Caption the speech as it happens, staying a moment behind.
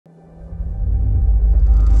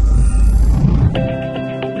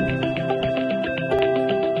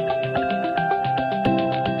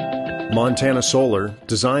Montana Solar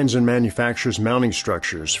designs and manufactures mounting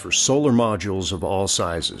structures for solar modules of all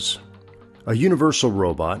sizes. A universal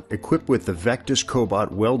robot equipped with the Vectis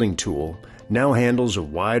Cobot Welding Tool now handles a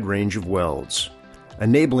wide range of welds,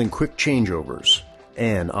 enabling quick changeovers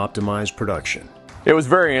and optimized production. It was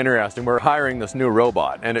very interesting. We're hiring this new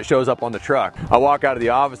robot and it shows up on the truck. I walk out of the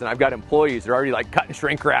office and I've got employees that are already like cutting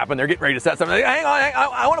shrink wrap and they're getting ready to set something. Like, hang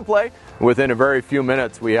on, I want to play. Within a very few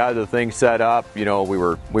minutes we had the thing set up. You know, we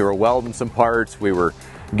were welding some parts. We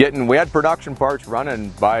had production parts running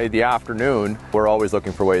by the afternoon. We're always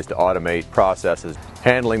looking for ways to automate processes,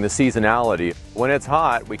 handling the seasonality. When it's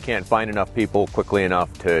hot, we can't find enough people quickly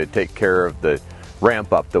enough to take care of the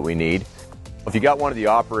ramp up that we need. If you got one of the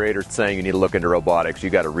operators saying you need to look into robotics,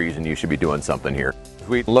 you got a reason you should be doing something here.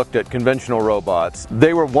 We looked at conventional robots.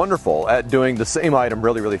 They were wonderful at doing the same item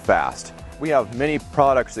really, really fast. We have many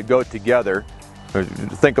products that go together.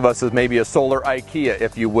 Think of us as maybe a solar IKEA,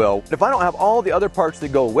 if you will. If I don't have all the other parts that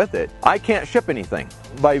go with it, I can't ship anything.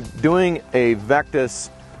 By doing a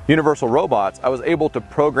Vectis universal robots, I was able to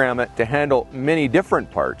program it to handle many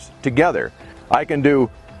different parts together. I can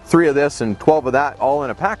do 3 of this and 12 of that all in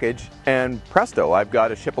a package, and presto, I've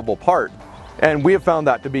got a shippable part. And we have found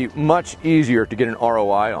that to be much easier to get an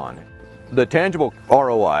ROI on. The tangible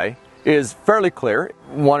ROI is fairly clear,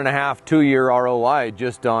 1.5, 2-year ROI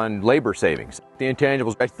just on labor savings. The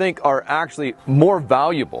intangibles, I think, are actually more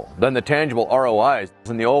valuable than the tangible ROIs.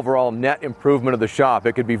 In the overall net improvement of the shop,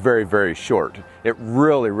 it could be very, very short. It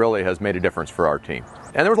really, really has made a difference for our team.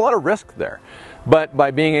 And there was a lot of risk there. But by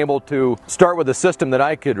being able to start with a system that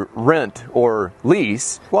I could rent or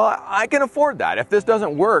lease, well, I can afford that. If this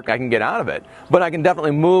doesn't work, I can get out of it. But I can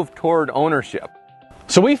definitely move toward ownership.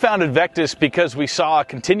 So we founded Vectis because we saw a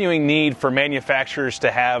continuing need for manufacturers to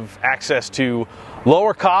have access to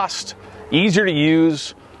lower cost, easier to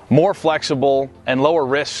use, more flexible, and lower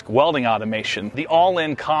risk welding automation. The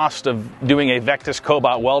all-in cost of doing a Vectis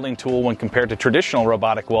Cobot welding tool when compared to traditional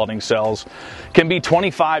robotic welding cells can be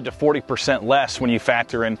 25 to 40% less when you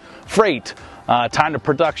factor in freight, time to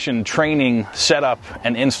production, training, setup,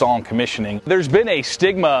 and install and commissioning. There's been a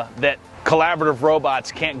stigma that collaborative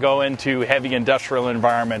robots can't go into heavy industrial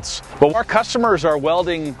environments, but our customers are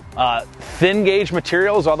welding thin gauge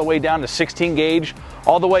materials all the way down to 16 gauge,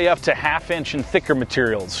 all the way up to 1/2 inch and thicker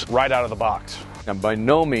materials right out of the box. I'm by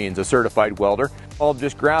no means a certified welder. I'll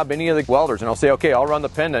just grab any of the welders and I'll say, okay, I'll run the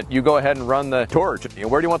pendant, you go ahead and run the torch. You know,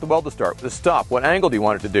 where do you want the weld to start? The stop, what angle do you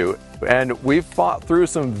want it to do? And we've fought through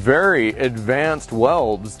some very advanced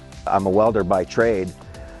welds. I'm a welder by trade.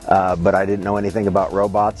 But I didn't know anything about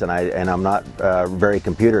robots, and I'm not very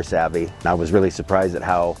computer savvy. I was really surprised at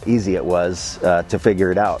how easy it was to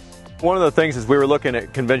figure it out. One of the things as we were looking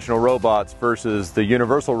at conventional robots versus the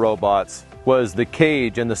universal robots was the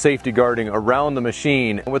cage and the safety guarding around the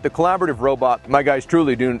machine. With the collaborative robot, my guys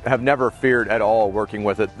truly have never feared at all working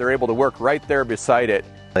with it. They're able to work right there beside it.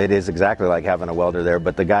 It is exactly like having a welder there,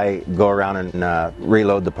 but the guy go around and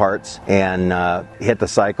reload the parts and hit the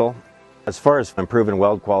cycle. As far as improving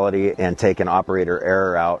weld quality and taking operator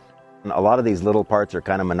error out, a lot of these little parts are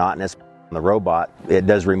kind of monotonous. The robot, it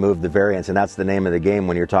does remove the variance, and that's the name of the game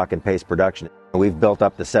when you're talking pace production. We've built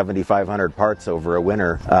up to 7,500 parts over a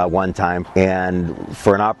winter one time, and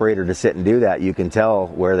for an operator to sit and do that, you can tell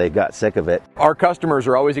where they got sick of it. Our customers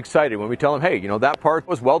are always excited when we tell them, hey, you know, that part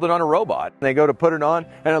was welded on a robot. They go to put it on,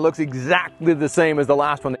 and it looks exactly the same as the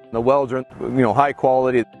last one. The welds are, you know, high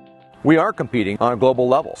quality. We are competing on a global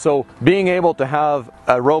level. So being able to have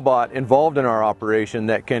a robot involved in our operation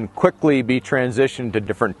that can quickly be transitioned to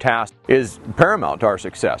different tasks is paramount to our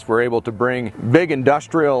success. We're able to bring big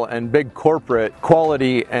industrial and big corporate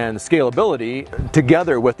quality and scalability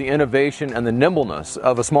together with the innovation and the nimbleness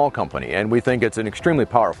of a small company, and we think it's an extremely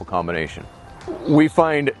powerful combination. We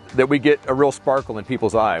find that we get a real sparkle in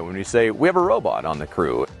people's eye when we say we have a robot on the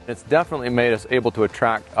crew. It's definitely made us able to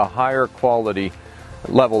attract a higher quality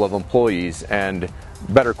level of employees and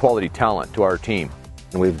better quality talent to our team.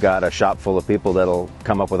 We've got a shop full of people that'll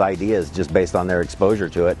come up with ideas just based on their exposure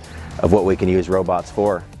to it of what we can use robots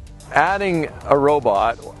for. Adding a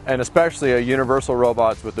robot, and especially a universal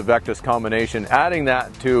robots with the Vectis combination, adding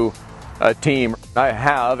that to a team, I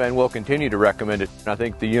have and will continue to recommend it. I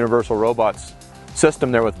think the universal robots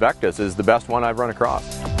system there with Vectis is the best one I've run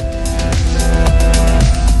across.